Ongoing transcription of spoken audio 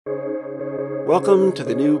Welcome to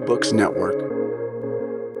the New Books Network.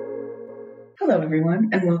 Hello, everyone,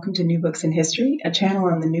 and welcome to New Books in History, a channel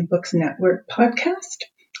on the New Books Network podcast.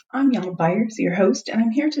 I'm Jana Byars, your host, and I'm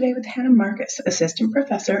here today with Hannah Marcus, Assistant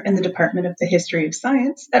Professor in the Department of the History of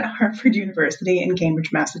Science at Harvard University in Cambridge,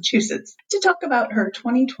 Massachusetts, to talk about her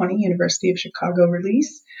 2020 University of Chicago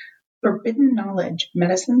release, Forbidden Knowledge,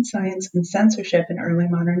 Medicine, Science, and Censorship in Early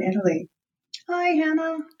Modern Italy. Hi,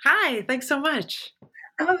 Hannah. Hi, thanks so much.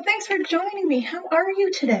 Oh, thanks for joining me. How are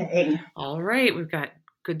you today? All right, we've got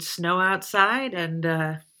good snow outside, and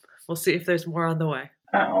we'll see if there's more on the way.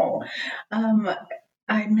 I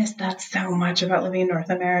miss that so much about living in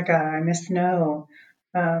North America. I miss snow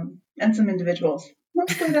and some individuals.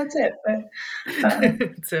 Mostly that's it. But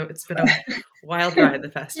So it's been a wild ride the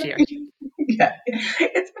past year. Yeah,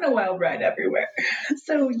 it's been a wild ride everywhere.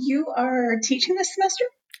 So you are teaching this semester?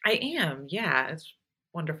 I am, yeah. It's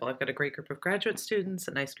wonderful. I've got a great group of graduate students,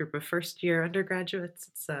 a nice group of first-year undergraduates.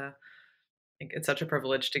 It's such a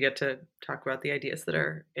privilege to get to talk about the ideas that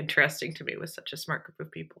are interesting to me with such a smart group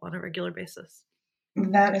of people on a regular basis.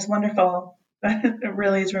 That is wonderful. It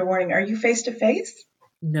really is rewarding. Are you face-to-face?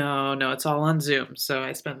 No, it's all on Zoom. So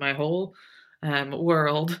I spend my whole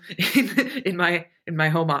world in my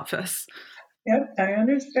home office. Yep, I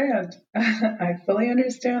understand. I fully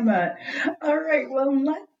understand that. All right, well,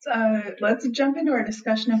 let's jump into our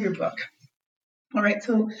discussion of your book. All right,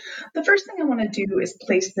 so the first thing I want to do is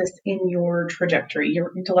place this in your trajectory,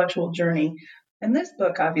 your intellectual journey. And this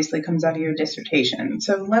book obviously comes out of your dissertation.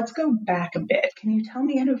 So let's go back a bit. Can you tell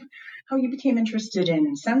me how you became interested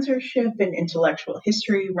in censorship and intellectual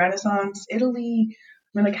history, Renaissance, Italy?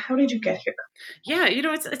 I mean, how did you get here? Yeah,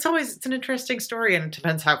 it's an interesting story, and it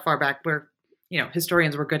depends how far back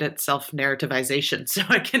historians were good at self-narrativization, so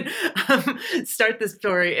I can start the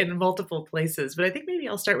story in multiple places. But I think maybe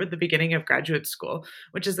I'll start with the beginning of graduate school,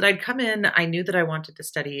 which is that I'd come in, I knew that I wanted to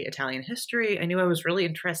study Italian history. I knew I was really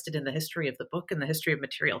interested in the history of the book and the history of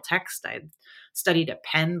material text. I'd studied at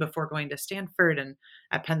Penn before going to Stanford, and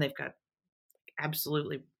at Penn they've got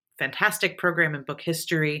absolutely fantastic program in book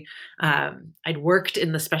history. I'd worked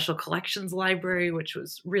in the special collections library, which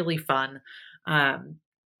was really fun.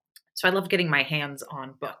 So I loved getting my hands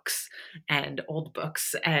on books and old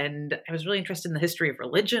books. And I was really interested in the history of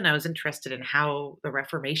religion. I was interested in how the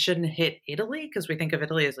Reformation hit Italy, because we think of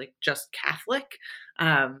Italy as like just Catholic.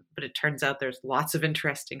 But it turns out there's lots of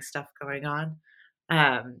interesting stuff going on.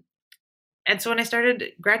 And so when I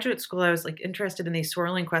started graduate school, I was like interested in these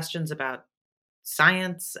swirling questions about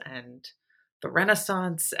science and the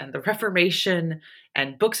Renaissance and the Reformation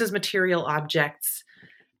and books as material objects.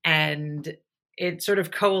 And it sort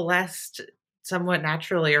of coalesced somewhat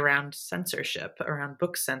naturally around censorship, around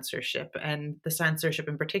book censorship, and the censorship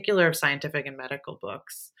in particular of scientific and medical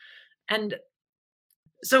books. And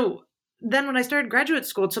so then when I started graduate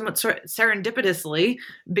school, somewhat serendipitously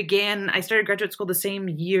I started graduate school the same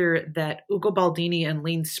year that Ugo Baldini and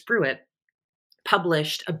Lean Spruitt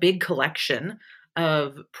published a big collection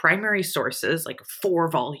of primary sources, like 4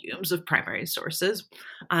 volumes of primary sources,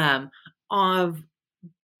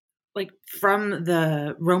 from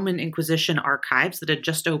the Roman Inquisition archives that had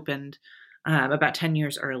just opened about 10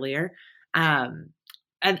 years earlier. And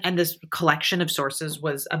this collection of sources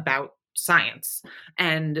was about science.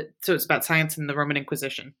 And so it's about science and the Roman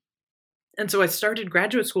Inquisition. And so I started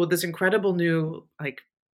graduate school with this incredible new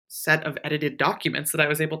set of edited documents that I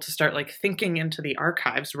was able to start thinking into the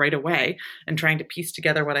archives right away and trying to piece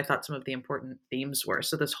together what I thought some of the important themes were.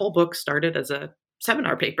 So this whole book started as a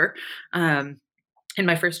seminar paper in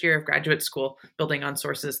my first year of graduate school, building on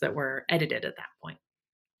sources that were edited at that point.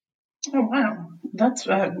 Oh, wow. That's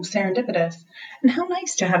serendipitous. And how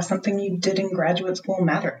nice to have something you did in graduate school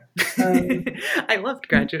matter. I loved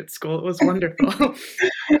graduate school. It was wonderful.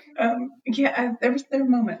 There were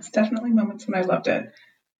moments, definitely moments when I loved it.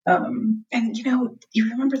 And you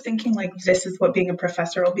remember thinking this is what being a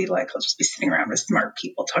professor will be like. I'll just be sitting around with smart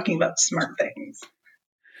people talking about smart things.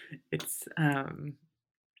 It's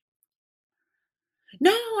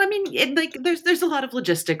no, I mean, there's a lot of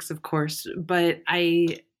logistics, of course, but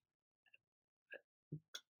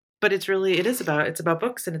it's about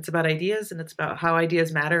books, and it's about ideas, and it's about how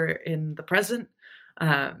ideas matter in the present,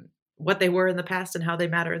 what they were in the past and how they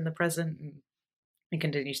matter in the present. And it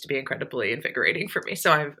continues to be incredibly invigorating for me.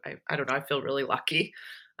 So I don't know, I feel really lucky.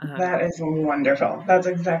 That is wonderful. That's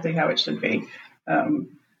exactly how it should be. And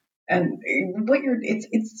what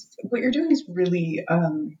you're doing is really,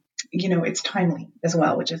 it's timely as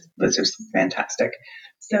well, which is fantastic.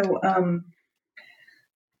 So,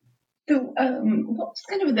 what was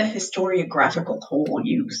kind of the historiographical hole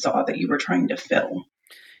you saw that you were trying to fill?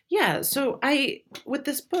 Yeah. So with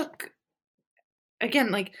this book,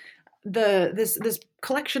 again, like this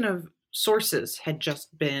collection of sources had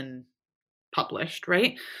just been published,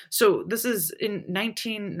 right? So this is in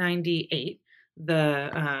 1998.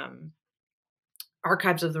 The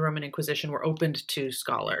archives of the Roman Inquisition were opened to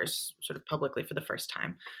scholars, sort of publicly for the first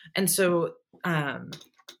time, and so um,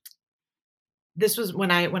 this was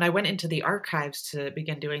when I went into the archives to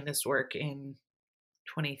begin doing this work in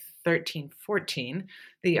 2013-14.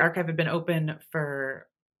 The archive had been open for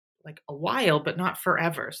like a while, but not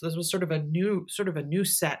forever. So this was sort of a new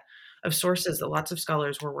set of sources that lots of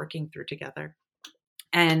scholars were working through together.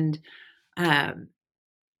 And um,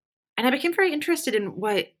 and I became very interested in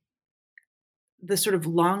what the sort of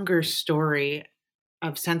longer story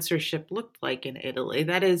of censorship looked like in Italy.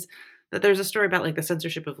 That is, that there's a story about like the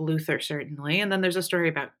censorship of Luther, certainly, and then there's a story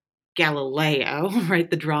about Galileo, right?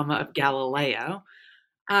 The drama of Galileo.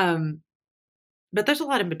 Um, but there's a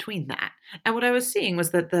lot in between that. And what I was seeing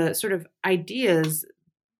was that the sort of ideas,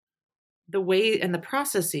 the way and the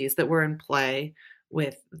processes that were in play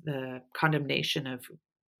with the condemnation of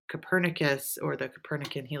Copernicus or the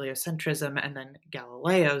Copernican heliocentrism and then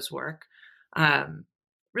Galileo's work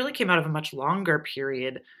really came out of a much longer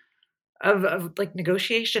period of like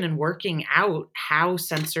negotiation and working out how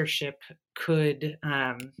censorship could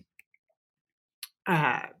uh,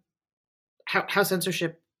 how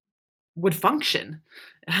censorship would function,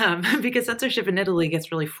 because censorship in Italy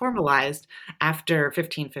gets really formalized after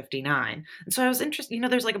 1559. And so I was interested,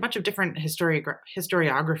 there's like a bunch of different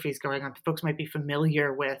historiographies going on. Folks might be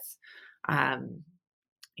familiar with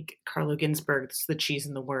like Carlo Ginzburg's The Cheese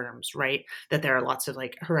and the Worms, right? That there are lots of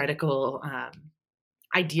like heretical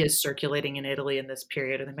ideas circulating in Italy in this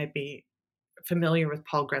period. And they might be familiar with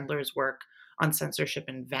Paul Grendler's work on censorship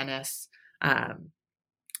in Venice.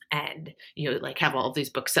 And like have all of these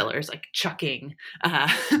booksellers like chucking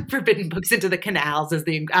forbidden books into the canals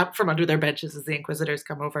out from under their benches as the inquisitors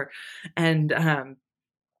come over. And I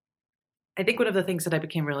think one of the things that I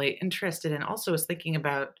became really interested in also was thinking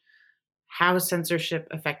about how censorship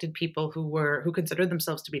affected people who considered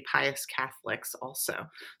themselves to be pious Catholics also.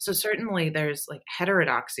 So certainly there's like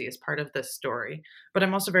heterodoxy as part of this story, but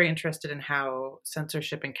I'm also very interested in how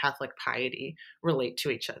censorship and Catholic piety relate to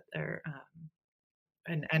each other.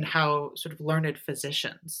 And how sort of learned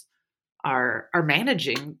physicians are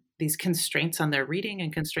managing these constraints on their reading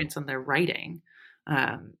and constraints on their writing,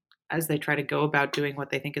 um, as they try to go about doing what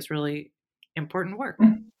they think is really important work.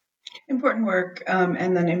 Important work,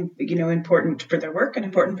 and then important for their work and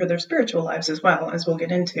important for their spiritual lives as well, as we'll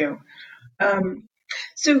get into.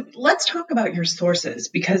 So let's talk about your sources,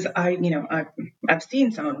 because I've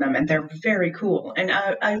seen some of them and they're very cool. And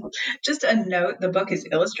I just a note: the book is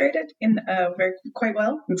illustrated in quite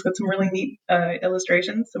well. It's got some really neat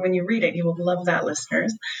illustrations. So when you read it, you will love that,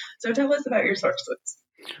 listeners. So tell us about your sources.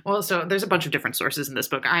 Well, so there's a bunch of different sources in this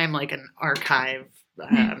book. I am like an archive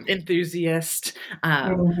enthusiast,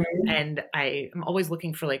 and I am always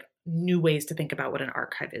looking for like new ways to think about what an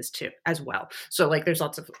archive is too, as well. So like there's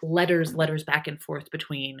lots of letters back and forth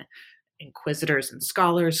between inquisitors and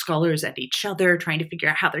scholars and each other, trying to figure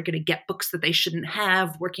out how they're going to get books that they shouldn't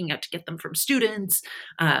have, working out to get them from students,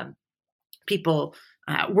 people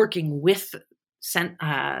working with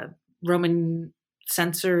Roman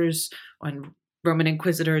censors and Roman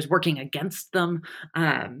inquisitors, working against them.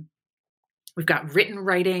 We've got written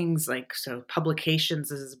writings, so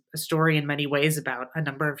publications is a story in many ways about a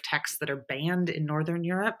number of texts that are banned in Northern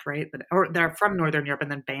Europe, right? Or they're from Northern Europe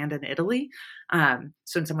and then banned in Italy.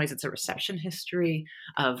 So in some ways it's a reception history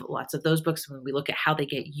of lots of those books. When we look at how they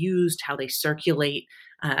get used, how they circulate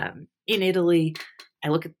in Italy, I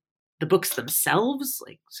look at the books themselves,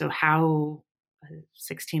 so how a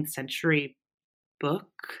 16th century book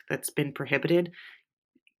that's been prohibited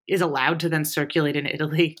is allowed to then circulate in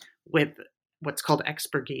Italy with what's called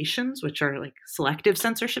expurgations, which are like selective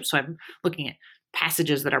censorship. So I'm looking at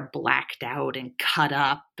passages that are blacked out and cut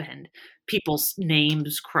up and people's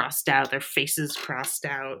names crossed out, their faces crossed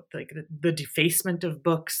out, like the defacement of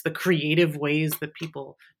books, the creative ways that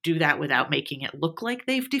people do that without making it look like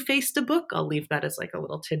they've defaced a book. I'll leave that as like a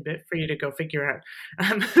little tidbit for you to go figure out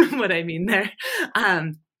what I mean there.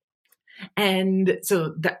 And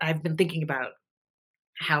so I've been thinking about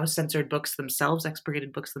how censored books themselves,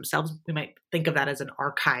 expurgated books themselves, we might think of that as an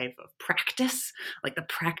archive of practice, like the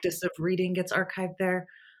practice of reading gets archived there.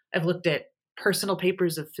 I've looked at personal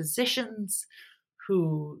papers of physicians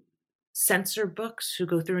who censor books, who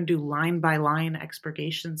go through and do line by line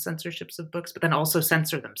expurgation censorships of books, but then also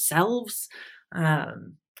censor themselves.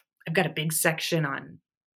 I've got a big section on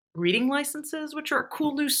reading licenses, which are a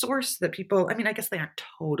cool new source that people, I mean, I guess they aren't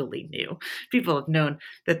totally new. People have known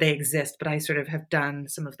that they exist, but I sort of have done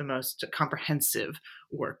some of the most comprehensive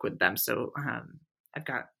work with them. So I've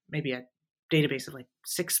got maybe a database of like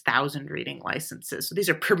 6,000 reading licenses. So these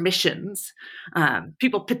are permissions,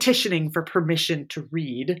 people petitioning for permission to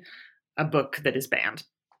read a book that is banned.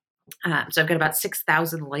 So I've got about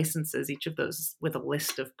 6,000 licenses, each of those with a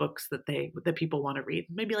list of books that people want to read.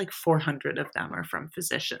 Maybe like 400 of them are from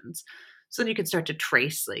physicians. So then you can start to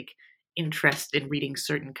trace like interest in reading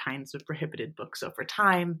certain kinds of prohibited books over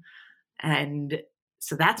time. And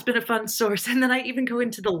so that's been a fun source. And then I even go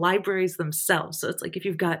into the libraries themselves. So it's like if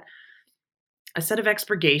you've got a set of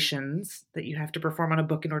expurgations that you have to perform on a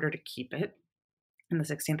book in order to keep it in the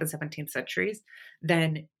 16th and 17th centuries,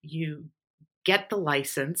 then you get the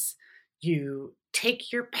license, you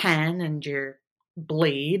take your pen and your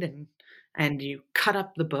blade and you cut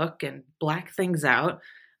up the book and black things out.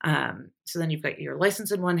 So then you've got your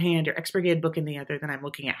license in one hand, your expurgated book in the other. Then I'm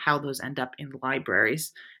looking at how those end up in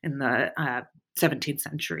libraries in the 17th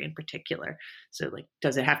century in particular. So like,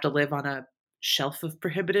 does it have to live on a shelf of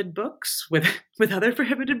prohibited books with other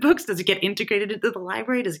prohibited books? Does it get integrated into the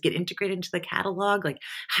library? Does it get integrated into the catalog? Like,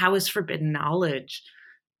 how is forbidden knowledge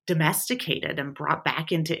domesticated and brought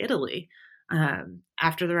back into Italy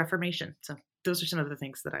after the Reformation? So those are some of the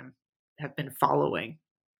things that have been following.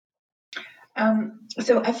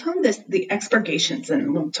 So I found the expurgations,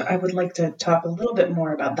 and I would like to talk a little bit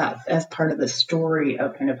more about that as part of the story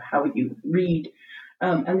of kind of how you read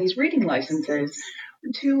and these reading licenses.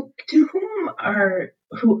 To whom are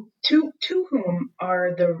the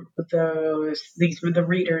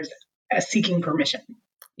readers seeking permission?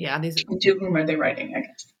 Yeah, to whom are they writing, I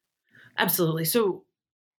guess? Absolutely. So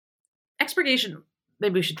expurgation,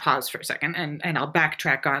 maybe we should pause for a second and I'll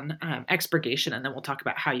backtrack on expurgation, and then we'll talk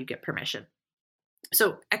about how you get permission.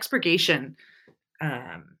 So expurgation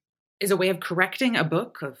is a way of correcting a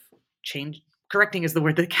book, of change. Correcting is the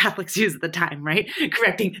word that Catholics use at the time, right?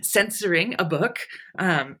 Censoring a book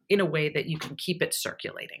in a way that you can keep it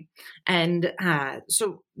circulating. And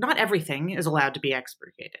so not everything is allowed to be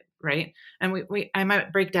expurgated, right? And I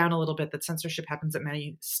might break down a little bit that censorship happens at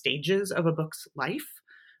many stages of a book's life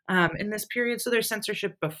in this period. So there's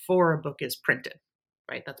censorship before a book is printed,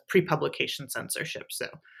 right? That's pre-publication censorship. So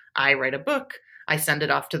I write a book, I send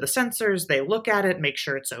it off to the censors, they look at it, make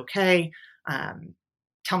sure it's okay,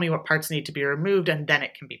 tell me what parts need to be removed, and then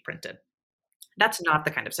it can be printed. That's not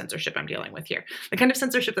the kind of censorship I'm dealing with here. The kind of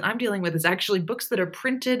censorship that I'm dealing with is actually books that are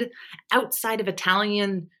printed outside of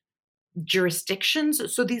Italian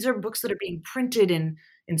jurisdictions. So these are books that are being printed in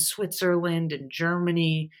Switzerland, in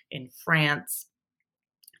Germany, in France.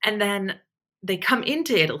 And then they come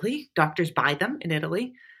into Italy, doctors buy them in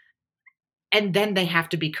Italy, and then they have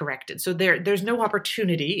to be corrected. So there's no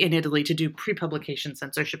opportunity in Italy to do pre-publication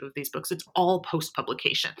censorship of these books. It's all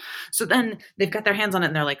post-publication. So then they've got their hands on it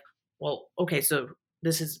and they're like, well, okay, so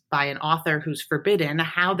this is by an author who's forbidden.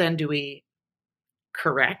 How then do we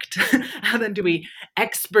correct? How then do we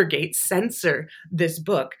expurgate, censor this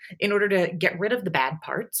book in order to get rid of the bad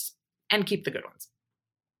parts and keep the good ones,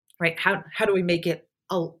 right? How do we make it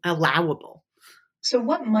allowable? So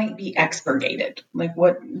what might be expurgated? Like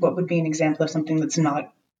what would be an example of something that's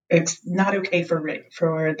not okay for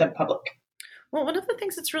the public? Well, one of the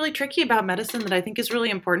things that's really tricky about medicine that I think is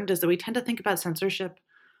really important is that we tend to think about censorship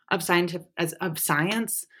of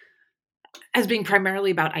science as being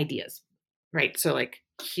primarily about ideas, right? So like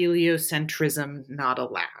heliocentrism not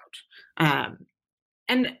allowed.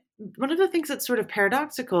 And one of the things that's sort of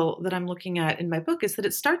paradoxical that I'm looking at in my book is that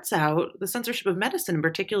it starts out, the censorship of medicine in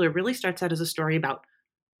particular really starts out as a story about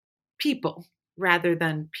people rather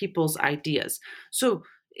than people's ideas. So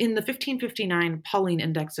in the 1559 Pauline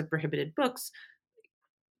Index of Prohibited Books,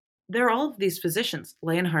 there are all of these physicians,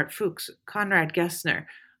 Leonhard Fuchs, Conrad Gessner,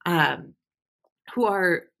 who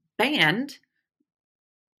are banned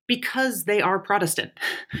because they are Protestant,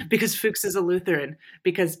 because Fuchs is a Lutheran,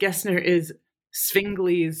 because Gessner is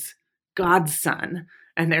Zwingli's godson,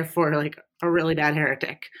 and therefore like a really bad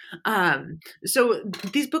heretic. So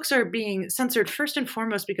these books are being censored first and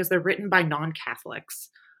foremost because they're written by non-Catholics.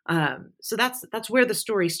 So that's where the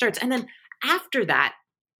story starts. And then after that,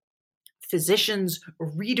 physicians,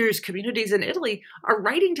 readers, communities in Italy are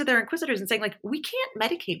writing to their inquisitors and saying, like, we can't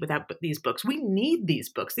medicate without these books. We need these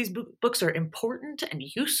books. These books are important and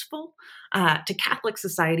useful to Catholic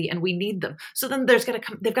society, and we need them. So then they've got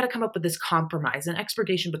to come up with this compromise, and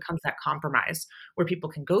expurgation becomes that compromise where people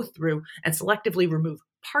can go through and selectively remove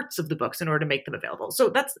parts of the books in order to make them available. So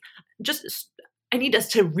that's just, I need us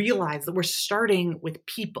to realize that we're starting with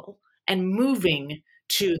people and moving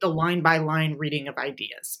to the line by line reading of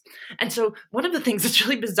ideas. And so one of the things that's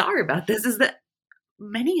really bizarre about this is that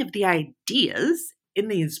many of the ideas in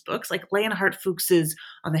these books, like Leonhard Fuchs's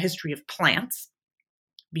On the History of Plants,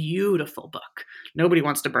 beautiful book. Nobody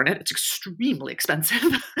wants to burn it. It's extremely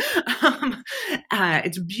expensive.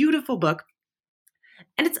 It's a beautiful book.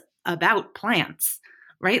 And it's about plants,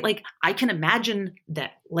 right? Like, I can imagine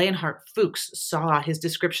that Leonhard Fuchs saw his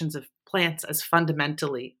descriptions of plants as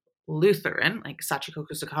fundamentally Lutheran, like Sachiko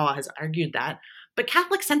Kusakawa has argued that, but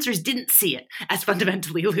Catholic censors didn't see it as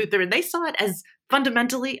fundamentally Lutheran. They saw it as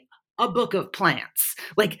fundamentally a book of plants.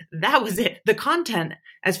 Like, that was it. The content,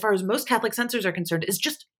 as far as most Catholic censors are concerned, is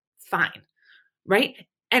just fine, right?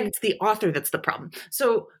 And it's the author that's the problem.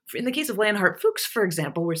 So in the case of Leonhard Fuchs, for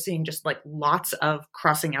example, we're seeing just like lots of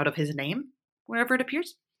crossing out of his name wherever it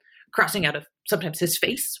appears, crossing out of sometimes his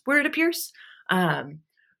face where it appears,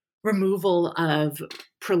 removal of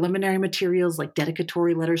preliminary materials like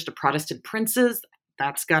dedicatory letters to Protestant princes.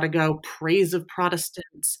 That's got to go. Praise of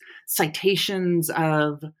Protestants, citations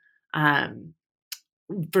of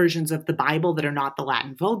versions of the Bible that are not the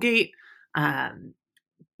Latin Vulgate,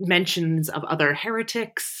 mentions of other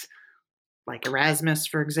heretics, like Erasmus,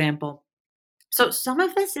 for example. So some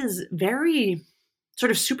of this is very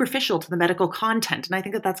sort of superficial to the medical content. And I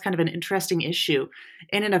think that that's kind of an interesting issue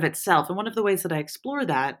in and of itself. And one of the ways that I explore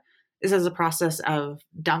that is as a process of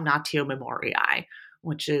damnatio memoriae,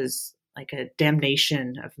 which is like a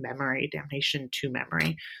damnation of memory, damnation to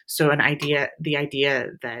memory. So the idea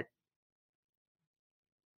that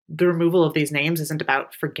the removal of these names isn't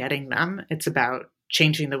about forgetting them. It's about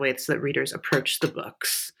changing the ways that readers approach the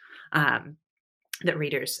books, that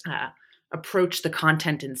readers approach the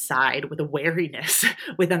content inside with a wariness,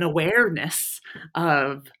 with an awareness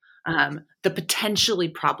of the potentially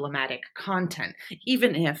problematic content,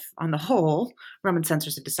 even if, on the whole, Roman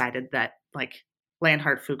censors had decided that, like,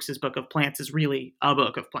 Leonhard Fuchs's Book of Plants is really a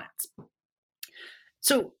book of plants.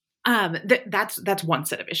 So that's one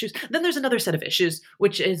set of issues. Then there's another set of issues,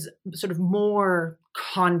 which is sort of more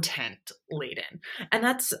content laden. And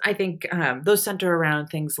that's, I think, those center around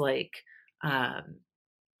things like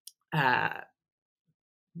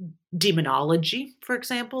demonology, for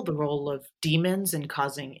example, the role of demons in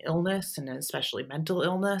causing illness and especially mental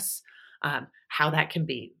illness, how that can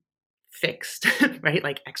be fixed, right?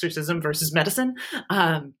 Like exorcism versus medicine,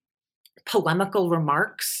 polemical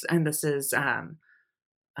remarks. And this is,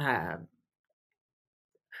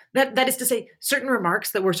 that is to say, certain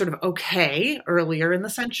remarks that were sort of okay earlier in the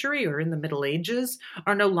century or in the Middle Ages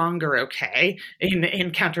are no longer okay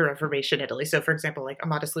in Counter-Reformation Italy. So, for example, like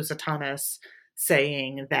Amatus Lusitanus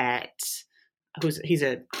saying that he's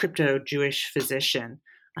a crypto-Jewish physician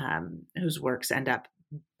whose works end up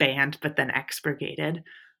banned but then expurgated.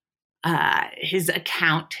 His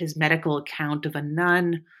medical account of a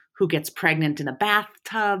nun who gets pregnant in a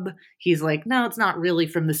bathtub, he's like, no, it's not really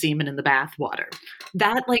from the semen in the bath water.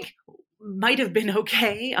 That, like, might have been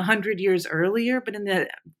okay 100 years earlier, but in the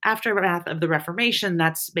aftermath of the Reformation,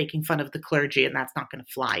 that's making fun of the clergy, and that's not going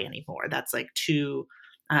to fly anymore. That's like too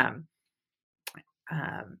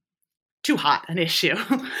hot an issue.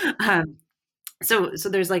 So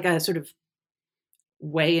there's like a sort of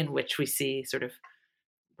way in which we see sort of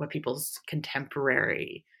what people's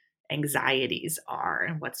contemporary anxieties are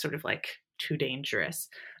and what's sort of like too dangerous.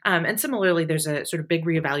 And similarly, there's a sort of big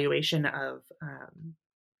reevaluation of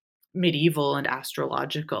medieval and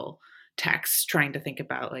astrological texts, trying to think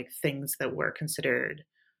about like things that were considered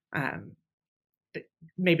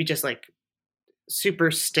maybe just like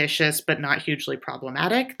superstitious but not hugely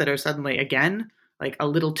problematic, that are suddenly, again, like a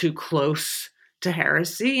little too close to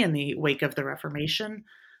heresy in the wake of the Reformation.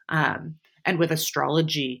 And with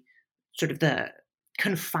astrology, sort of the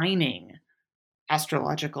confining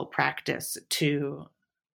astrological practice to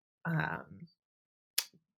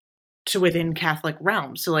within Catholic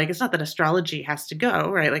realms. So, like, it's not that astrology has to go,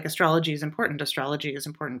 right? Like, astrology is important. Astrology is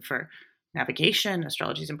important for navigation.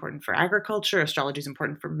 Astrology is important for agriculture. Astrology is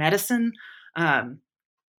important for medicine.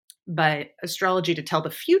 But astrology to tell the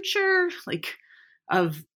future, like,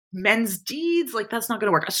 of men's deeds, like, that's not going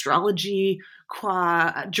to work. Astrology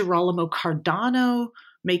qua Girolamo Cardano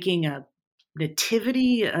making a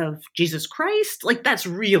nativity of Jesus Christ, like, that's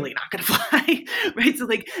really not going to fly, right? So,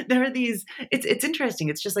 like, there are these, it's interesting.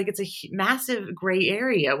 It's just like, it's a massive gray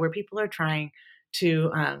area where people are trying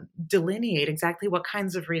to delineate exactly what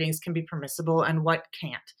kinds of readings can be permissible and what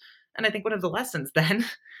can't. And I think one of the lessons then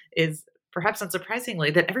is, perhaps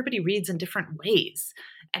unsurprisingly, that everybody reads in different ways.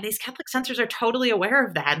 And these Catholic censors are totally aware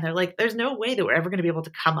of that. And they're like, there's no way that we're ever going to be able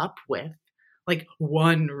to come up with like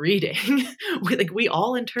one reading. We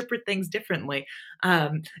all interpret things differently.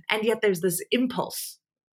 And yet there's this impulse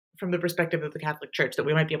from the perspective of the Catholic Church that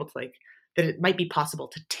we might be able to that it might be possible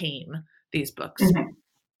to tame these books.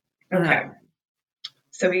 Mm-hmm. Okay.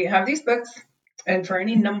 So we have these books, and for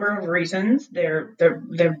any number of reasons, they're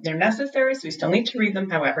necessary. So we still need to read them,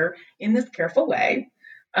 however, in this careful way.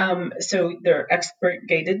 So they're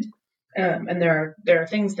expurgated, and there are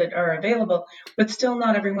things that are available, but still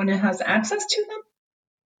not everyone has access to them.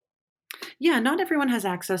 Yeah, not everyone has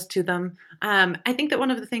access to them. I think that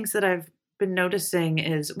one of the things that I've been noticing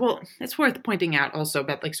is, well, it's worth pointing out also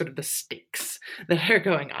about sort of the stakes that are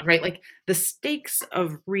going on, right? Like the stakes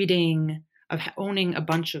of owning a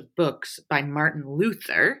bunch of books by Martin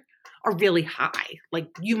Luther are really high. Like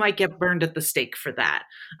you might get burned at the stake for that,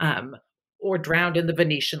 or drowned in the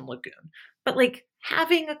Venetian lagoon. But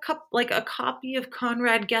having a copy of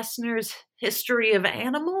Conrad Gessner's History of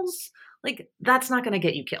Animals, that's not going to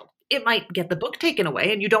get you killed. It might get the book taken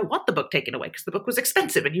away, and you don't want the book taken away because the book was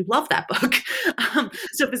expensive and you love that book.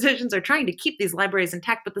 So physicians are trying to keep these libraries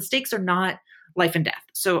intact, but the stakes are not life and death.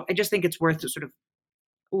 So I just think it's worth sort of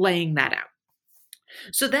laying that out.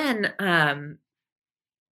 So then the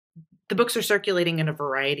books are circulating in a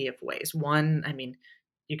variety of ways. One, I mean,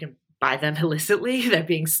 you can buy them illicitly. They're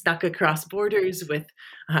being stuck across borders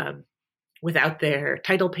without their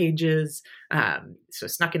title pages. So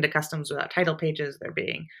snuck into customs without title pages. They're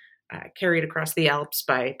being carried across the Alps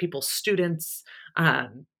by people's students.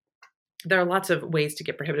 There are lots of ways to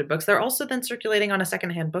get prohibited books. They're also then circulating on a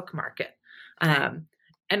secondhand book market. And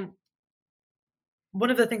one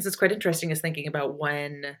of the things that's quite interesting is thinking about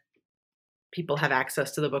when people have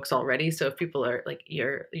access to the books already. So if people are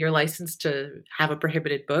you're licensed to have a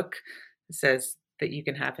prohibited book, it says that you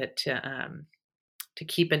can have it to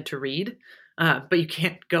keep and to read, but you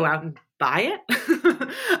can't go out and buy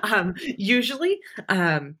it. Usually,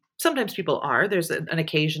 sometimes people are. There's an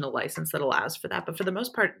occasional license that allows for that, but for the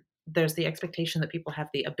most part, there's the expectation that people have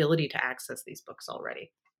the ability to access these books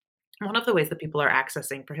already. One of the ways that people are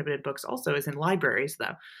accessing prohibited books also is in libraries,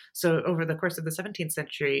 though. So over the course of the 17th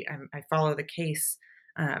century, I follow the case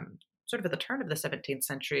sort of at the turn of the 17th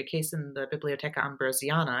century, a case in the Biblioteca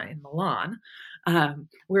Ambrosiana in Milan,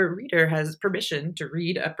 where a reader has permission to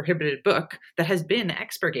read a prohibited book that has been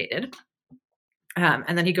expurgated.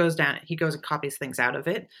 And then he goes and copies things out of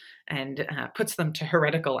it and puts them to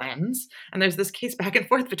heretical ends. And there's this case back and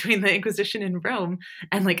forth between the Inquisition in Rome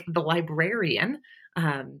and the librarian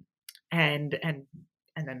and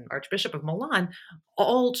then Archbishop of Milan,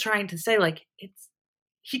 all trying to say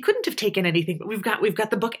he couldn't have taken anything, but we've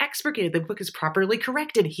got the book expurgated. The book is properly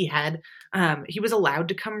corrected. He was allowed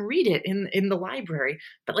to come read it in the library.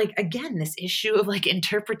 But again, this issue of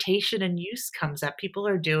interpretation and use comes up. People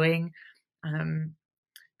are doing.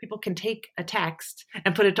 People can take a text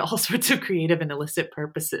and put it to all sorts of creative and illicit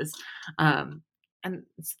purposes. And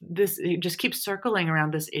it just keeps circling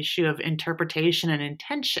around this issue of interpretation and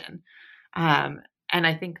intention. And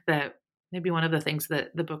I think that maybe one of the things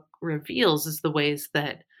that the book reveals is the ways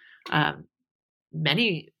that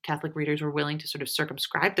many Catholic readers were willing to sort of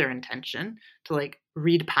circumscribe their intention to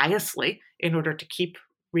read piously in order to keep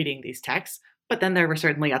reading these texts. But then there were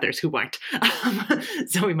certainly others who weren't.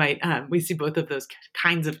 So we see both of those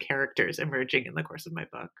kinds of characters emerging in the course of my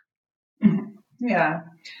book. Yeah.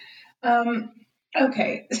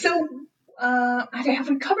 Okay. So have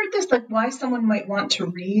we covered this, why someone might want to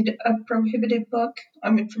read a prohibited book?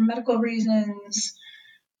 I mean, for medical reasons.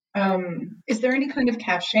 Is there any kind of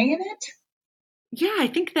cachet in it? Yeah, I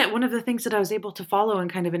think that one of the things that I was able to follow in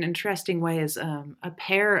kind of an interesting way is a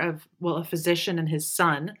pair of, a physician and his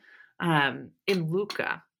son in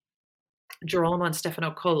Lucca, Girolamo and Stefano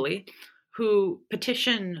Colli, who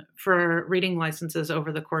petition for reading licenses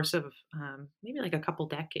over the course of maybe a couple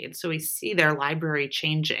decades. So we see their library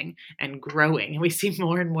changing and growing, and we see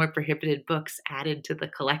more and more prohibited books added to the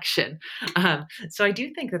collection. So I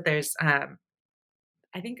do think that there's,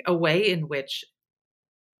 a way in which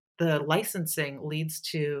the licensing leads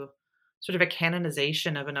to sort of a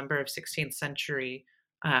canonization of a number of 16th century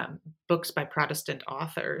books by Protestant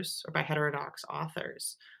authors or by heterodox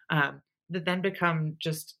authors that then become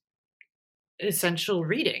just essential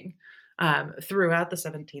reading throughout the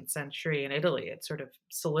 17th century in Italy. It sort of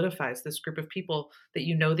solidifies this group of people that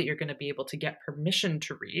that you're going to be able to get permission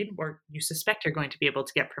to read, or you suspect you're going to be able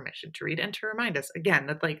to get permission to read, and to remind us again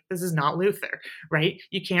that this is not Luther, right?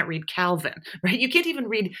 You can't read Calvin, right? You can't even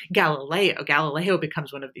read Galileo. Galileo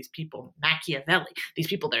becomes one of these people, Machiavelli, these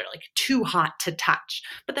people that are too hot to touch.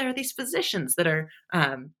 But there are these physicians that are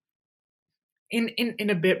in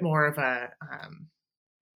a bit more of a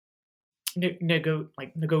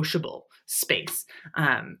negotiable space,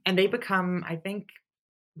 and they become, I think,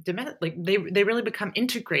 they really become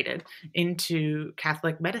integrated into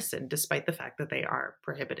Catholic medicine, despite the fact that they are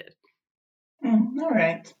prohibited. All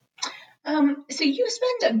right. So you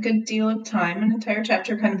spend a good deal of time, an entire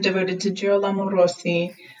chapter kind of devoted to Girolamo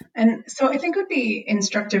Rossi. And so I think it would be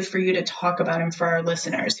instructive for you to talk about him for our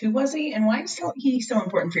listeners. Who was he and why is he so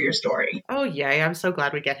important for your story? Oh, yay. I'm so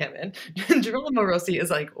glad we get him in. Girolamo Rossi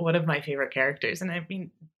is like one of my favorite characters. And I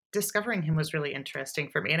mean, discovering him was really interesting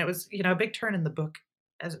for me. And it was, a big turn in the book,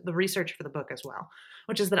 as the research for the book as well,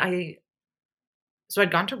 which is that so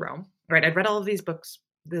I'd gone to Rome, right? I'd read all of these books,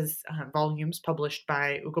 these volumes published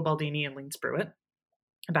by Ugo Baldini and Lean Spruitt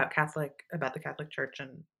about the Catholic Church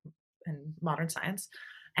and modern science.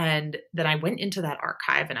 And then I went into that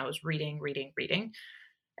archive and I was reading.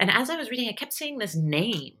 And as I was reading, I kept seeing this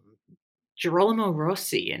name, Girolamo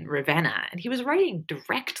Rossi in Ravenna, and he was writing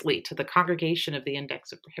directly to the Congregation of the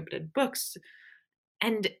Index of Prohibited Books.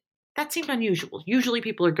 And that seemed unusual. Usually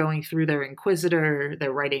people are going through their inquisitor,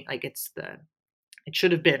 they're writing, like it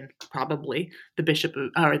should have been probably the bishop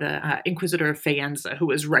or the inquisitor of Faenza who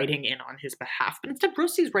was writing in on his behalf. But instead,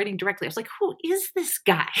 Rossi's writing directly. I was like, who is this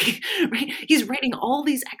guy? Right? He's writing all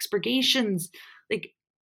these expurgations. Like,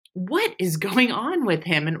 what is going on with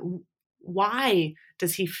him? And why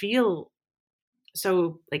does he feel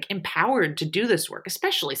so like empowered to do this work,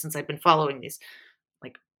 especially since I've been following these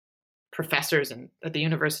like professors at the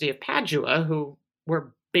University of Padua who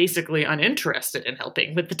were basically uninterested in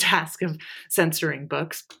helping with the task of censoring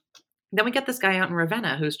books. Then we get this guy out in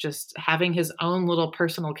Ravenna who's just having his own little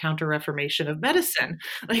personal counter-reformation of medicine.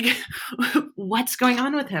 Like, what's going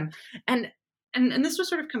on with him? And this was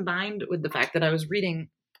sort of combined with the fact that I was reading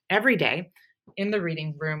every day in the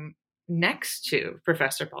reading room next to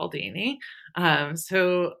Professor Baldini.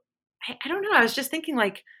 So I don't know. I was just thinking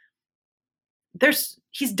like,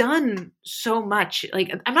 he's done so much.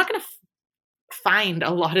 Like, I'm not going to find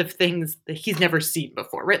a lot of things that he's never seen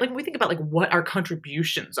before, right? Like when we think about like what our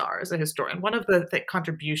contributions are as a historian, one of the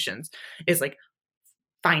contributions is like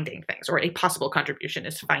finding things, or a possible contribution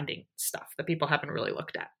is finding stuff that people haven't really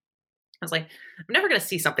looked at. I was like, I'm never going to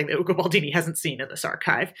see something that Ugo Baldini hasn't seen in this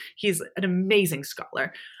archive. He's an amazing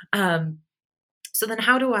scholar. So then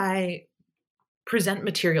how do I present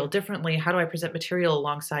material differently? How do I present material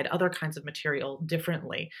alongside other kinds of material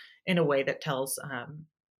differently in a way that tells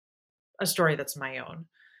a story that's my own?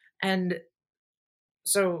 And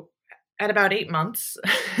so at about 8 months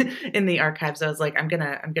in the archives, I was like, I'm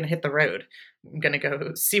gonna hit the road. I'm gonna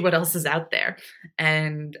go see what else is out there.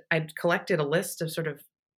 And I'd collected a list of sort of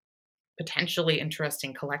potentially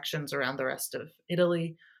interesting collections around the rest of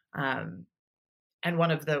Italy. And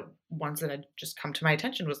one of the ones that had just come to my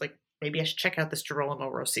attention was like, maybe I should check out this Girolamo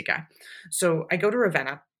Rossi guy. So I go to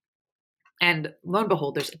Ravenna, and lo and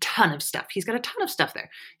behold, there's a ton of stuff. He's got a ton of stuff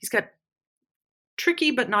there. He's got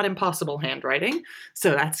tricky but not impossible handwriting,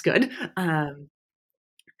 so that's good.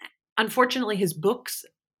 Unfortunately, his books,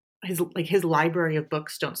 his library of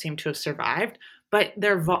books, don't seem to have survived. But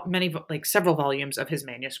there are several volumes of his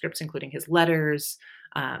manuscripts, including his letters,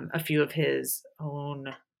 a few of his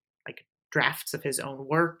own like drafts of his own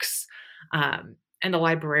works. And the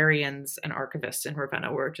librarians and archivists in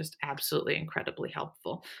Ravenna were just absolutely incredibly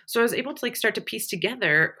helpful. So I was able to like start to piece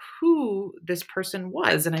together who this person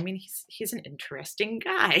was. And I mean, he's an interesting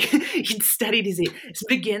guy. He'd studied, he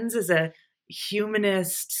begins as a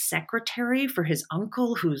humanist secretary for his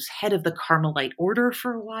uncle, who's head of the Carmelite order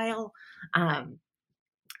for a while.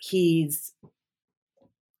 He's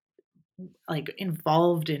like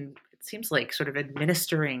involved in, it seems like, sort of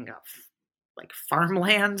administering of like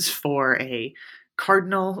farmlands for a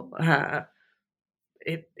cardinal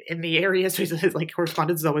in the area. So his like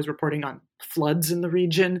correspondence is always reporting on floods in the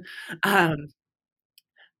region. But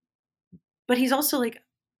he's also like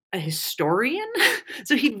a historian.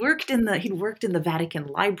 So he'd worked in the Vatican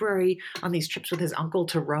Library on these trips with his uncle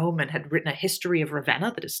to Rome, and had written a history of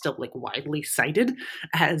Ravenna that is still like widely cited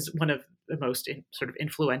as one of the most sort of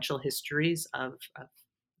influential histories of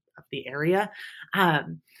the area.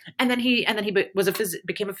 And then he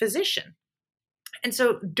became a physician. And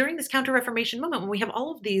so during this Counter-Reformation moment, when we have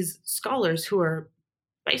all of these scholars who are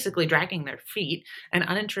basically dragging their feet and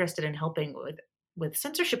uninterested in helping with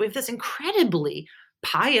censorship, we have this incredibly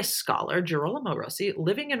pious scholar, Girolamo Rossi,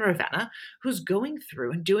 living in Ravenna, who's going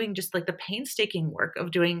through and doing just like the painstaking work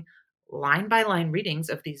of doing line by line readings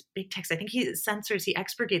of these big texts. I think he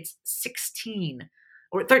expurgates 13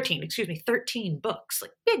 books,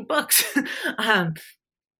 like big books.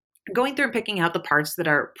 Going through and picking out the parts that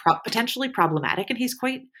are potentially problematic. And he's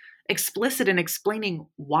quite explicit in explaining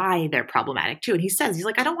why they're problematic too. And he says, he's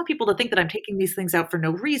like, I don't want people to think that I'm taking these things out for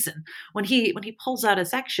no reason. When he pulls out a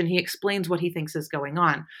section, he explains what he thinks is going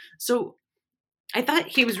on. So I thought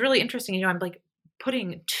he was really interesting. I'm like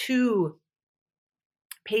putting 2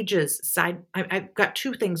 pages side. I've got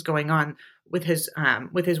 2 things going on with his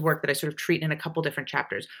work that I sort of treat in a couple different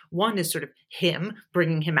chapters. One is sort of him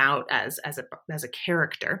bringing him out as a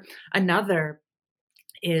character. Another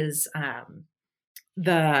is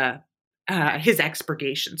his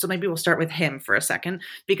expurgation. So maybe we'll start with him for a second,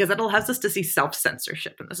 because that allows us to see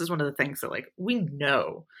self-censorship. And this is one of the things that, like, we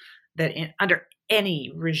know that under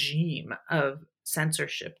any regime of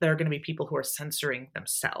censorship, there are going to be people who are censoring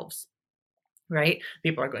themselves, right?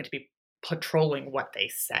 People are going to be patrolling what they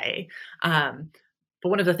say. But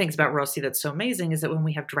one of the things about Rossi that's so amazing is that when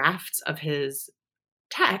we have drafts of his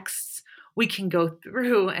texts, we can go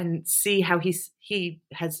through and see how he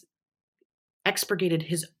has expurgated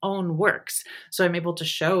his own works. So I'm able to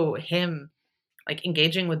show him like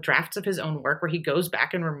engaging with drafts of his own work where he goes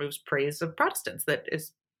back and removes praise of Protestants that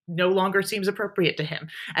is no longer seems appropriate to him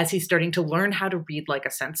as he's starting to learn how to read like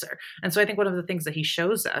a censor. And so I think one of the things that he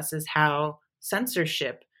shows us is how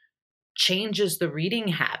censorship changes the reading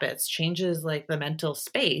habits, changes like the mental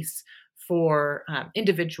space for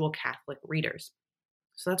individual Catholic readers.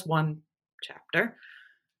 So that's one chapter.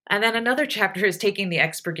 And then another chapter is taking the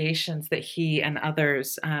expurgations that he and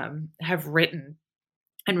others have written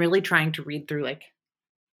and really trying to read through, like,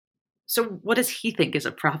 so what does he think is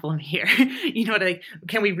a problem here?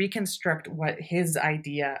 Can we reconstruct what his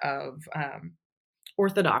idea of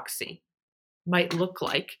orthodoxy might look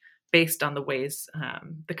like based on the ways,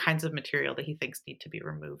 the kinds of material that he thinks need to be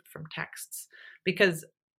removed from texts? Because,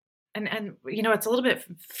 and it's a little bit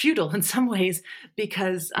futile in some ways,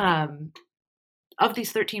 because of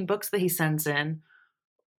these 13 books that he sends in,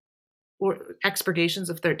 or expurgations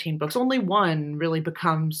of 13 books, only one really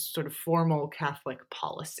becomes sort of formal Catholic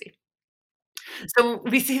policy. So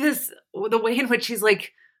we see this, the way in which he's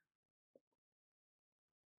like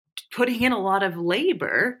putting in a lot of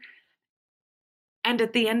labor. And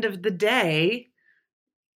at the end of the day,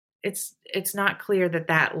 it's not clear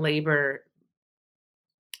that labor,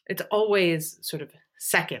 it's always sort of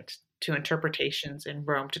second to interpretations in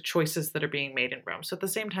Rome, to choices that are being made in Rome. So at the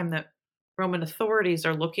same time that Roman authorities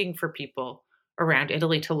are looking for people around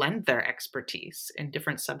Italy to lend their expertise in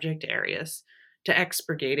different subject areas to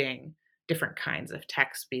expurgating different kinds of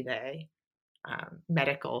texts, be they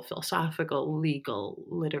medical, philosophical, legal,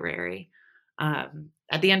 literary.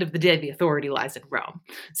 At the end of the day, the authority lies in Rome.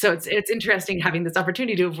 So it's interesting having this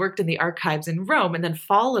opportunity to have worked in the archives in Rome and then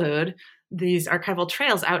followed these archival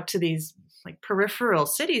trails out to these like peripheral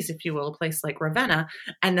cities, if you will, a place like Ravenna,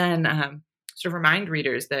 and then sort of remind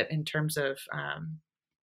readers that in terms of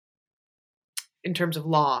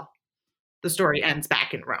law, the story ends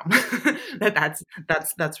back in Rome. that's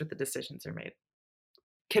where the decisions are made.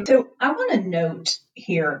 So I want to note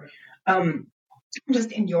here,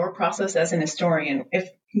 just in your process as an historian, if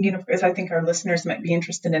because I think our listeners might be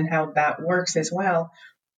interested in how that works as well.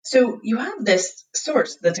 So you have this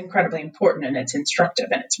source that's incredibly important and it's instructive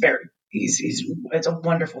and it's very easy. It's a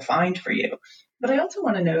wonderful find for you. But I also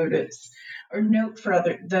want to note for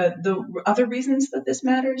the other reasons that this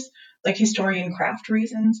matters, like historian craft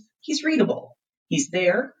reasons. He's readable. He's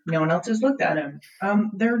there. No one else has looked at him.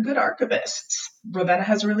 There are good archivists. Ravenna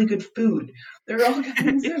has really good food. There are all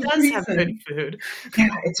kinds of does reasons. Have good food.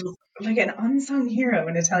 Yeah, it's like an unsung hero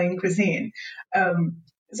in Italian cuisine.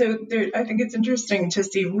 So I think it's interesting to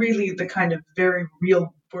see really the kind of very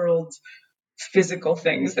real world physical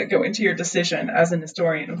things that go into your decision as an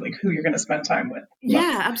historian of like who you're going to spend time with.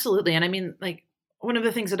 Yeah, absolutely. And I mean, like, one of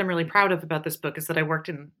the things that I'm really proud of about this book is that I worked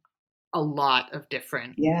in a lot of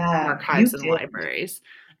different archives and libraries.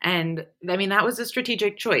 And I mean, that was a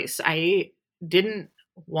strategic choice. I didn't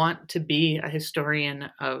want to be a historian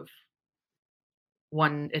of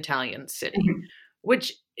one Italian city,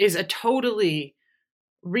 which is a totally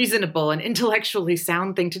reasonable and intellectually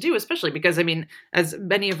sound thing to do, especially because, I mean, as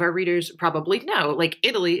many of our readers probably know, like,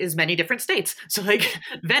 Italy is many different states. So like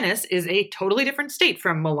Venice is a totally different state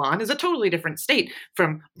from Milan, is a totally different state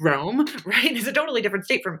from Rome, right? Is a totally different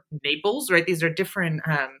state from Naples, right? These are different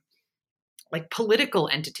like political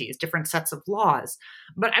entities, different sets of laws.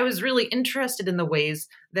 But I was really interested in the ways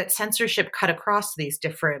that censorship cut across these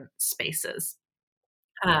different spaces.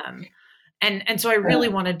 And so I really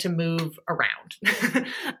wanted to move around.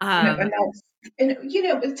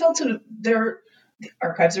 It's also the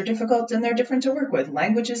archives are difficult and they're different to work with.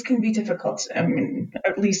 Languages can be difficult. I mean,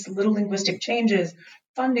 at least little linguistic changes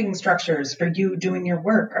funding structures for you doing your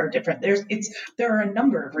work are different. There are a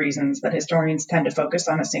number of reasons that historians tend to focus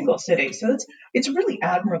on a single city. So it's really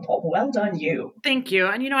admirable. Well done, you. Thank you.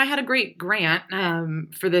 And I had a great grant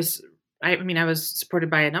for this. I was supported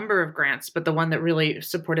by a number of grants, but the one that really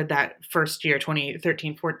supported that first year,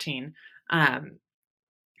 2013-14,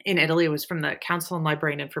 in Italy was from the Council on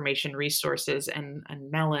Library and Information Resources and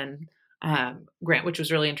Mellon grant, which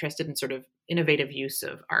was really interested in sort of innovative use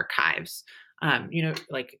of archives,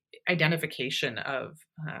 like identification of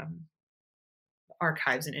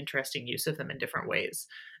archives and interesting use of them in different ways.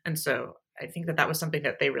 And so I think that was something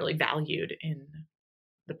that they really valued in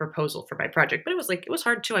the proposal for my project. But it was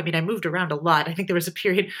hard too. I moved around a lot. I think there was a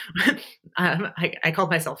period I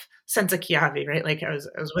called myself senza chiavi, right? Like I was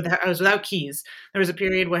without keys. There was a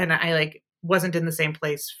period when I wasn't in the same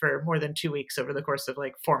place for more than 2 weeks over the course of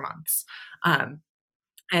 4 months.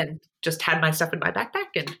 And just had my stuff in my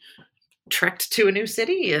backpack and trekked to a new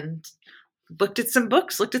city and looked at some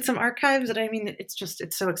books, looked at some archives. And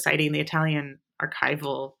it's so exciting. The Italian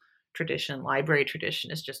archival tradition, library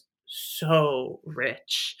tradition is just so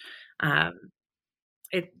rich. That's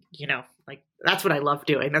what I love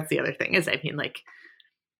doing. That's the other thing is,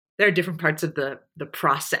 there are different parts of the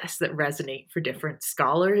process that resonate for different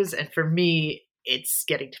scholars. And for me, it's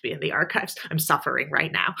getting to be in the archives. I'm suffering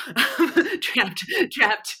right now, trapped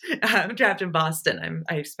in Boston.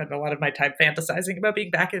 I spend a lot of my time fantasizing about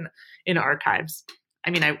being back in archives.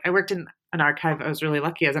 I worked in an archive. I was really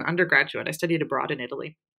lucky as an undergraduate. I studied abroad in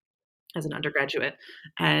Italy as an undergraduate,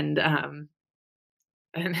 and as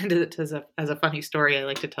a funny story, I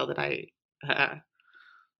like to tell that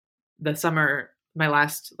the summer, my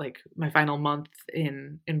final month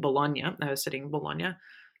in Bologna, I was studying in Bologna.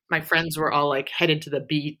 My friends were all headed to the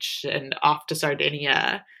beach and off to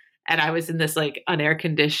Sardinia. And I was in this unair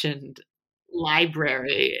conditioned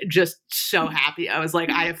library, just so happy. I was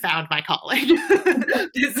I have found my calling.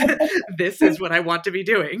 This is what I want to be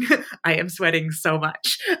doing. I am sweating so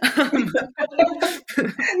much.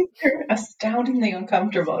 You're astoundingly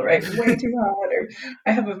uncomfortable, right? Way too hot. Or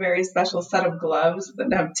I have a very special set of gloves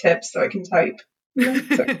that have tips so I can type. In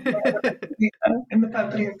the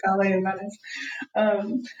company of Kale and Venice.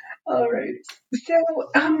 All right. So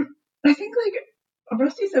I think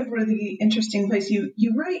Rusty's a really interesting place.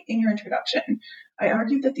 You write in your introduction, I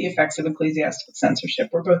argued that the effects of ecclesiastical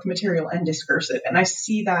censorship were both material and discursive. And I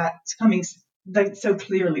see that coming so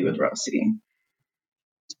clearly with Rusty.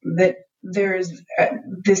 That there's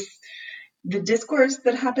the discourse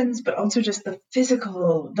that happens, but also just the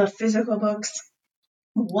physical books,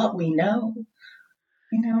 what we know.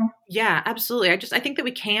 Yeah, absolutely. I think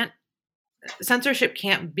that censorship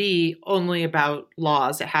can't be only about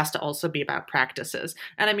laws. It has to also be about practices.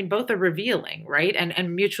 And both are revealing, right?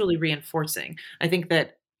 And mutually reinforcing. I think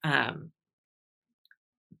that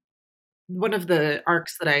one of the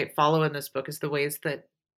arcs that I follow in this book is the ways that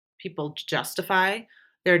people justify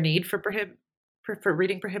their need for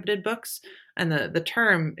reading prohibited books. And the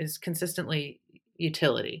term is consistently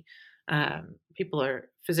utility.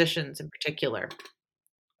 Physicians in particular,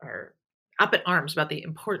 are up in arms about the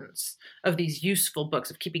importance of these useful books,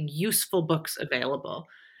 of keeping useful books available.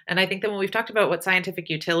 And I think that when we've talked about what scientific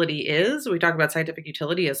utility is, we talk about scientific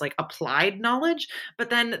utility as applied knowledge, but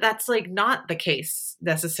then that's not the case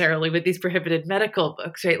necessarily with these prohibited medical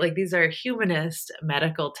books, right? These are humanist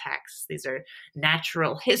medical texts. These are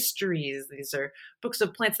natural histories. These are books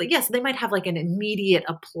of plants. Yes, they might have an immediate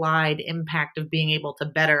applied impact of being able to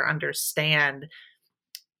better understand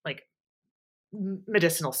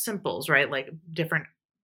medicinal simples, right? Different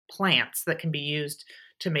plants that can be used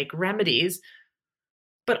to make remedies.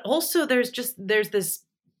 But also there's this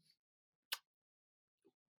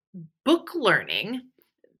book learning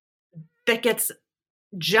that gets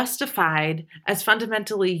justified as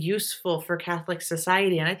fundamentally useful for Catholic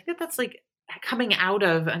society. And I think that that's coming out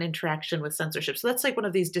of an interaction with censorship. So that's one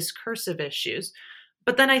of these discursive issues.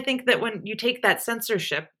 But then I think that when you take that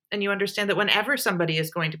censorship and you understand that whenever somebody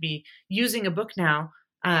is going to be using a book now,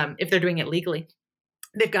 if they're doing it legally,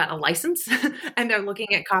 they've got a license and they're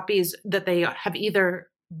looking at copies that they have either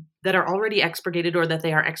that are already expurgated or that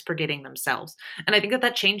they are expurgating themselves. And I think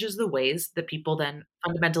that changes the ways that people then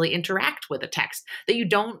fundamentally interact with a text,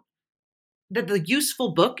 that the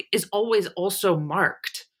useful book is always also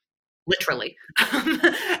marked literally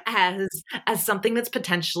as something that's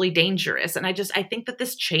potentially dangerous. And I think that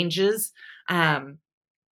this changes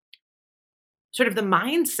sort of the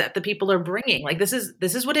mindset that people are bringing. This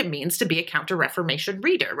is what it means to be a Counter-Reformation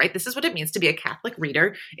reader, right? This is what it means to be a Catholic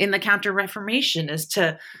reader in the Counter-Reformation, is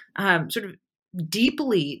to sort of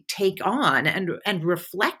deeply take on and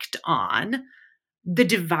reflect on the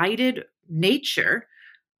divided nature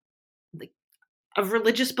of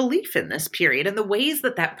religious belief in this period and the ways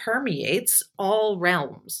that that permeates all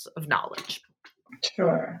realms of knowledge.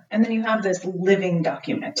 Sure. And then you have this living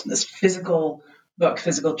document, this physical book,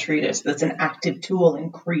 physical treatise that's an active tool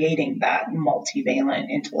in creating that multivalent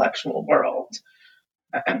intellectual world.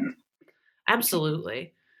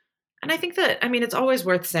 Absolutely. And I think that, I mean, it's always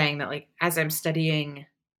worth saying that, like, as I'm studying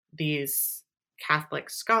these Catholic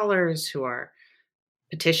scholars who are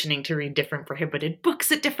petitioning to read different prohibited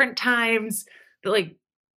books at different times, that, like,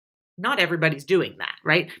 not everybody's doing that,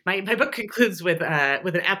 right? My book concludes with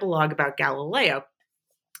an epilogue about Galileo.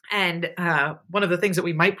 And one of the things that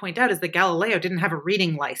we might point out is that Galileo didn't have a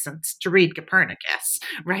reading license to read Copernicus,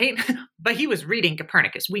 right? But he was reading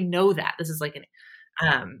Copernicus. We know that. This is like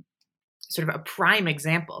an sort of a prime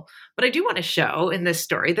example. But I do want to show in this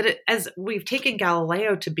story that as we've taken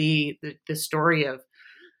Galileo to be the story of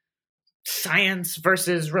science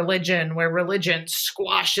versus religion, where religion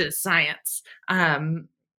squashes science. And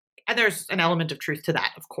there's an element of truth to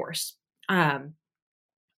that, of course.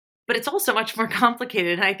 But it's also much more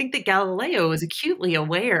complicated. And I think that Galileo was acutely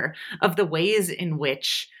aware of the ways in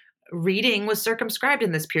which reading was circumscribed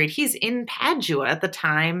in this period. He's in Padua at the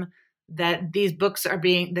time that these books are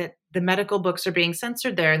that the medical books are being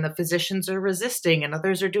censored there, and the physicians are resisting and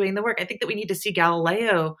others are doing the work. I think that we need to see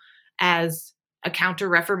Galileo as a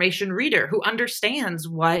Counter-Reformation reader who understands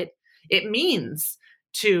what it means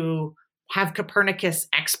to have Copernicus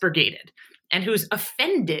expurgated, and who's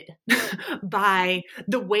offended by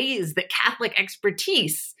the ways that Catholic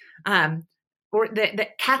expertise or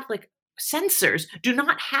that Catholic censors do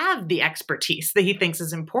not have the expertise that he thinks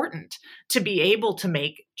is important to be able to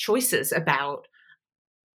make choices about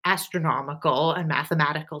astronomical and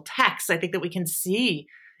mathematical texts. I think that we can see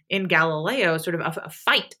in Galileo sort of a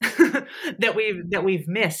fight that we've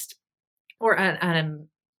missed, or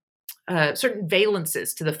certain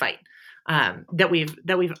valences to the fight that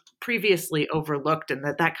we've previously overlooked, and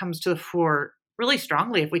that comes to the fore really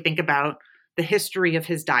strongly if we think about the history of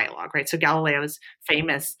his dialogue, right? So Galileo's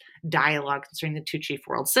famous dialogue concerning the two chief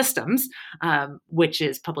world systems, which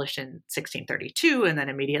is published in 1632 and then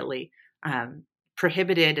immediately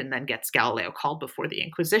prohibited, and then gets Galileo called before the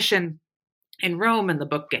Inquisition in Rome, and the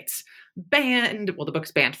book gets banned. Well, the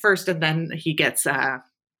book's banned first, and then he gets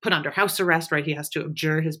put under house arrest, right? He has to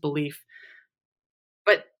abjure his belief.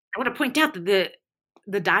 But I want to point out that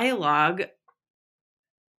the dialogue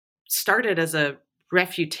started as a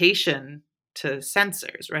refutation to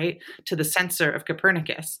censors, right? To the censor of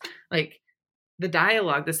Copernicus. Like, the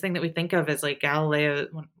dialogue, this thing that we think of as like Galileo's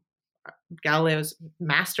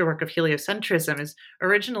masterwork of heliocentrism, is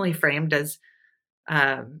originally framed as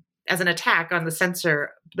an attack on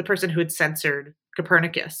the person who had censored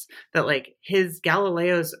Copernicus. That, like,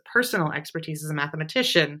 Galileo's personal expertise as a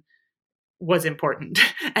mathematician was important,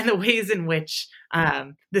 and the ways in which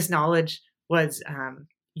this knowledge was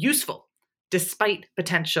useful, despite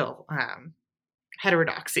potential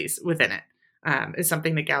heterodoxies within it, is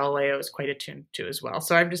something that Galileo is quite attuned to as well.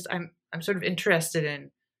 So I'm sort of interested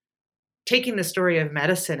in taking the story of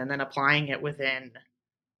medicine and then applying it within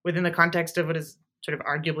the context of what is sort of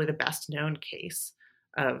arguably the best known case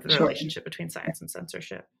of the relationship between science and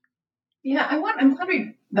censorship. Yeah, I'm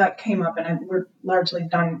glad that came up, and we're largely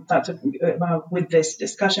done with this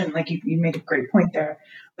discussion. Like, you made a great point there,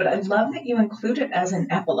 but I love that you include it as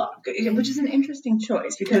an epilogue, which is an interesting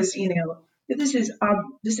choice, because this is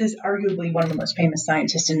arguably one of the most famous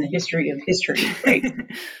scientists in the history of history, right? I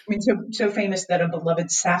mean, so famous that a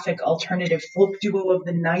beloved sapphic alternative folk duo of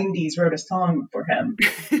the '90s wrote a song for him.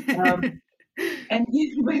 And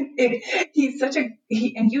he's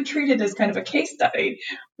and you treat it as kind of a case study,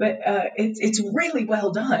 but it's really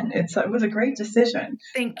well done. It was a great decision.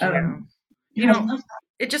 Thank you. I love that.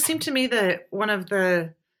 It just seemed to me that one of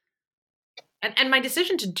the and my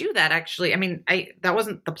decision to do that, actually, I mean, that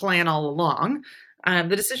wasn't the plan all along.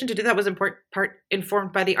 The decision to do that was in part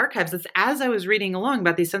informed by the archives. It's as I was reading along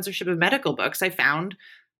about the censorship of medical books, I found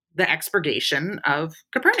the expurgation of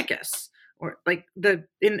Copernicus. Or like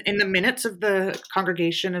in the minutes of the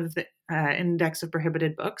Congregation of the Index of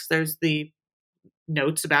Prohibited Books, there's the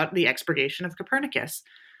notes about the expurgation of Copernicus,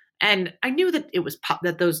 and I knew that it was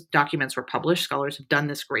that those documents were published. Scholars have done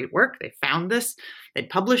this great work. They found this, they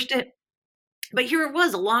published it, but here it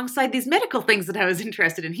was alongside these medical things that I was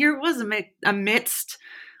interested in. Here it was amidst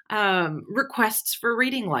requests for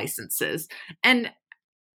reading licenses, and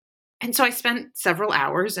so I spent several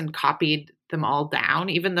hours and copied them all down,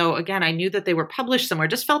 even though, again, I knew that they were published somewhere.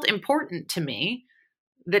 It just felt important to me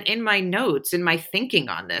that in my notes, in my thinking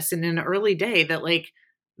on this, in an early day, that, like,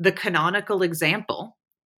 the canonical example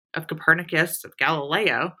of Copernicus, of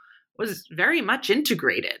Galileo, was very much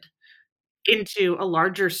integrated into a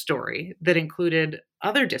larger story that included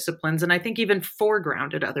other disciplines, and I think even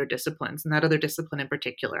foregrounded other disciplines. And that other discipline in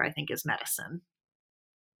particular, I think, is medicine.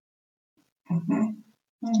 Mm-hmm.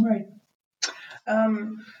 All right.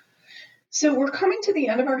 So we're coming to the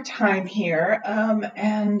end of our time here,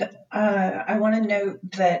 and I want to note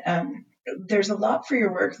that there's a lot for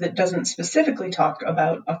your work that doesn't specifically talk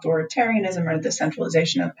about authoritarianism or the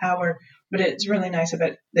centralization of power, but it's really nice of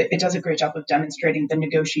it that it does a great job of demonstrating the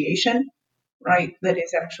negotiation, right? That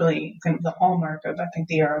is actually kind of the hallmark of, I think,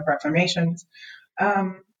 the era of reformations.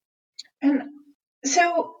 And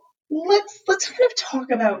so let's kind of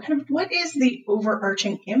talk about kind of what is the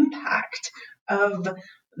overarching impact of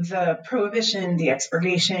the prohibition, the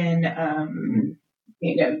expurgation,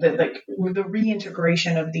 the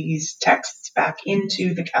reintegration of these texts back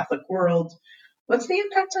into the Catholic world. What's the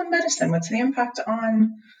impact on medicine? What's the impact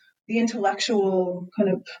on the intellectual kind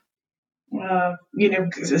of,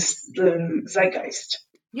 the zeitgeist?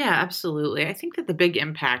 Yeah, absolutely. I think that the big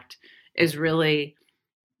impact is really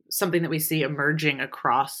something that we see emerging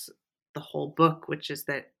across the whole book, which is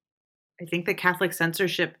that I think that Catholic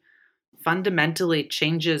censorship fundamentally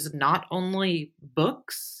changes not only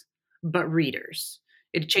books, but readers.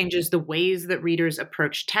 It changes the ways that readers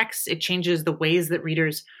approach texts. It changes the ways that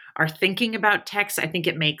readers are thinking about texts. I think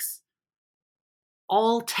it makes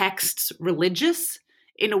all texts religious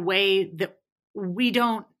in a way that we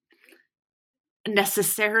don't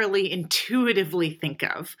necessarily intuitively think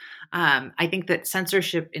of. I think that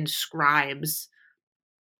censorship inscribes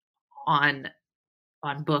on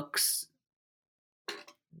books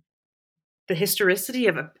the historicity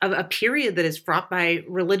of a period that is fraught by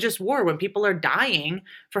religious war, when people are dying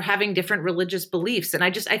for having different religious beliefs. And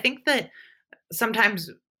I think that sometimes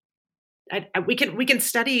we can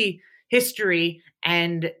study history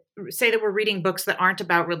and say that we're reading books that aren't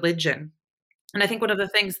about religion. And I think one of the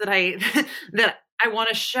things that I want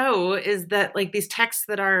to show is that, like, these texts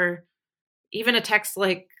that are, even a text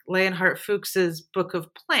like Leonhard Fuchs's Book of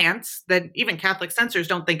Plants, that even Catholic censors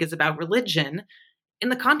don't think is about religion, in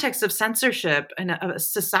the context of censorship and a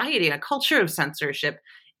society and a culture of censorship,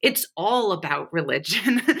 it's all about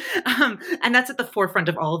religion. And that's at the forefront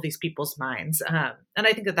of all of these people's minds. And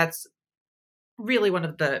I think that that's really one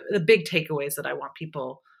of the big takeaways that I want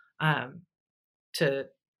people to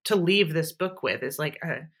leave this book with, is like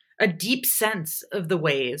a deep sense of the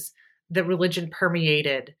ways that religion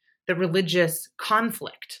permeated, the religious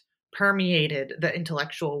conflict permeated the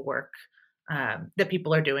intellectual work that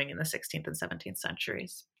people are doing in the 16th and 17th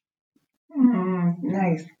centuries.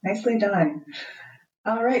 Nice. Nicely done.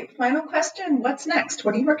 All right. Final question. What's next?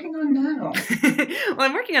 What are you working on now? Well,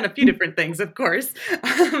 I'm working on a few different things, of course,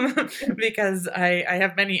 because I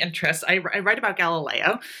have many interests. I write about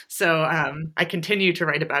Galileo. So I continue to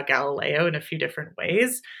write about Galileo in a few different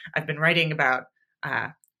ways. I've been writing about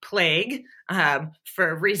plague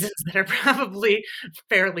for reasons that are probably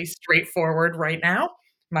fairly straightforward right now.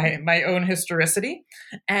 My own historicity,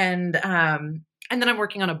 and then I'm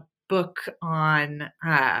working on a book on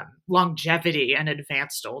longevity and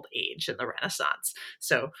advanced old age in the Renaissance.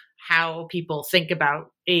 So how people think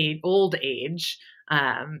about old age,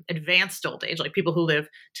 advanced old age, like people who live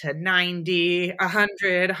to 90,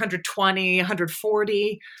 100, 120,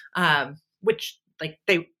 140, which, like,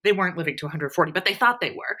 they weren't living to 140, but they thought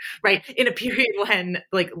they were, right? In a period when,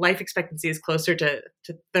 like, life expectancy is closer to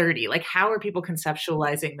 30. Like, how are people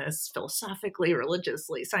conceptualizing this philosophically,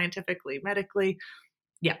 religiously, scientifically, medically?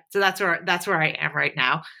 Yeah, so that's where I am right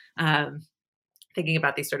now, thinking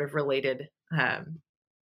about these sort of related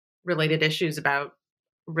issues about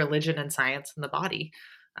religion and science and the body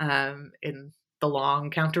in the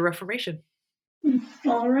long Counter-Reformation.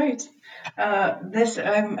 All right.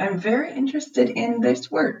 I'm very interested in this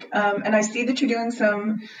work, and I see that you're doing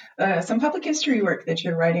some public history work that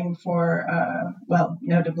you're writing for,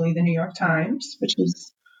 notably the New York Times, which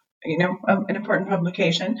is, an important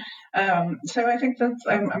publication. So I think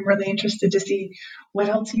I'm really interested to see what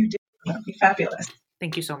else you do. That'd be fabulous.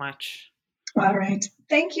 Thank you so much. All right.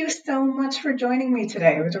 Thank you so much for joining me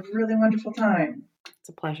today. It was a really wonderful time. It's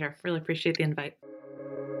a pleasure. Really appreciate the invite.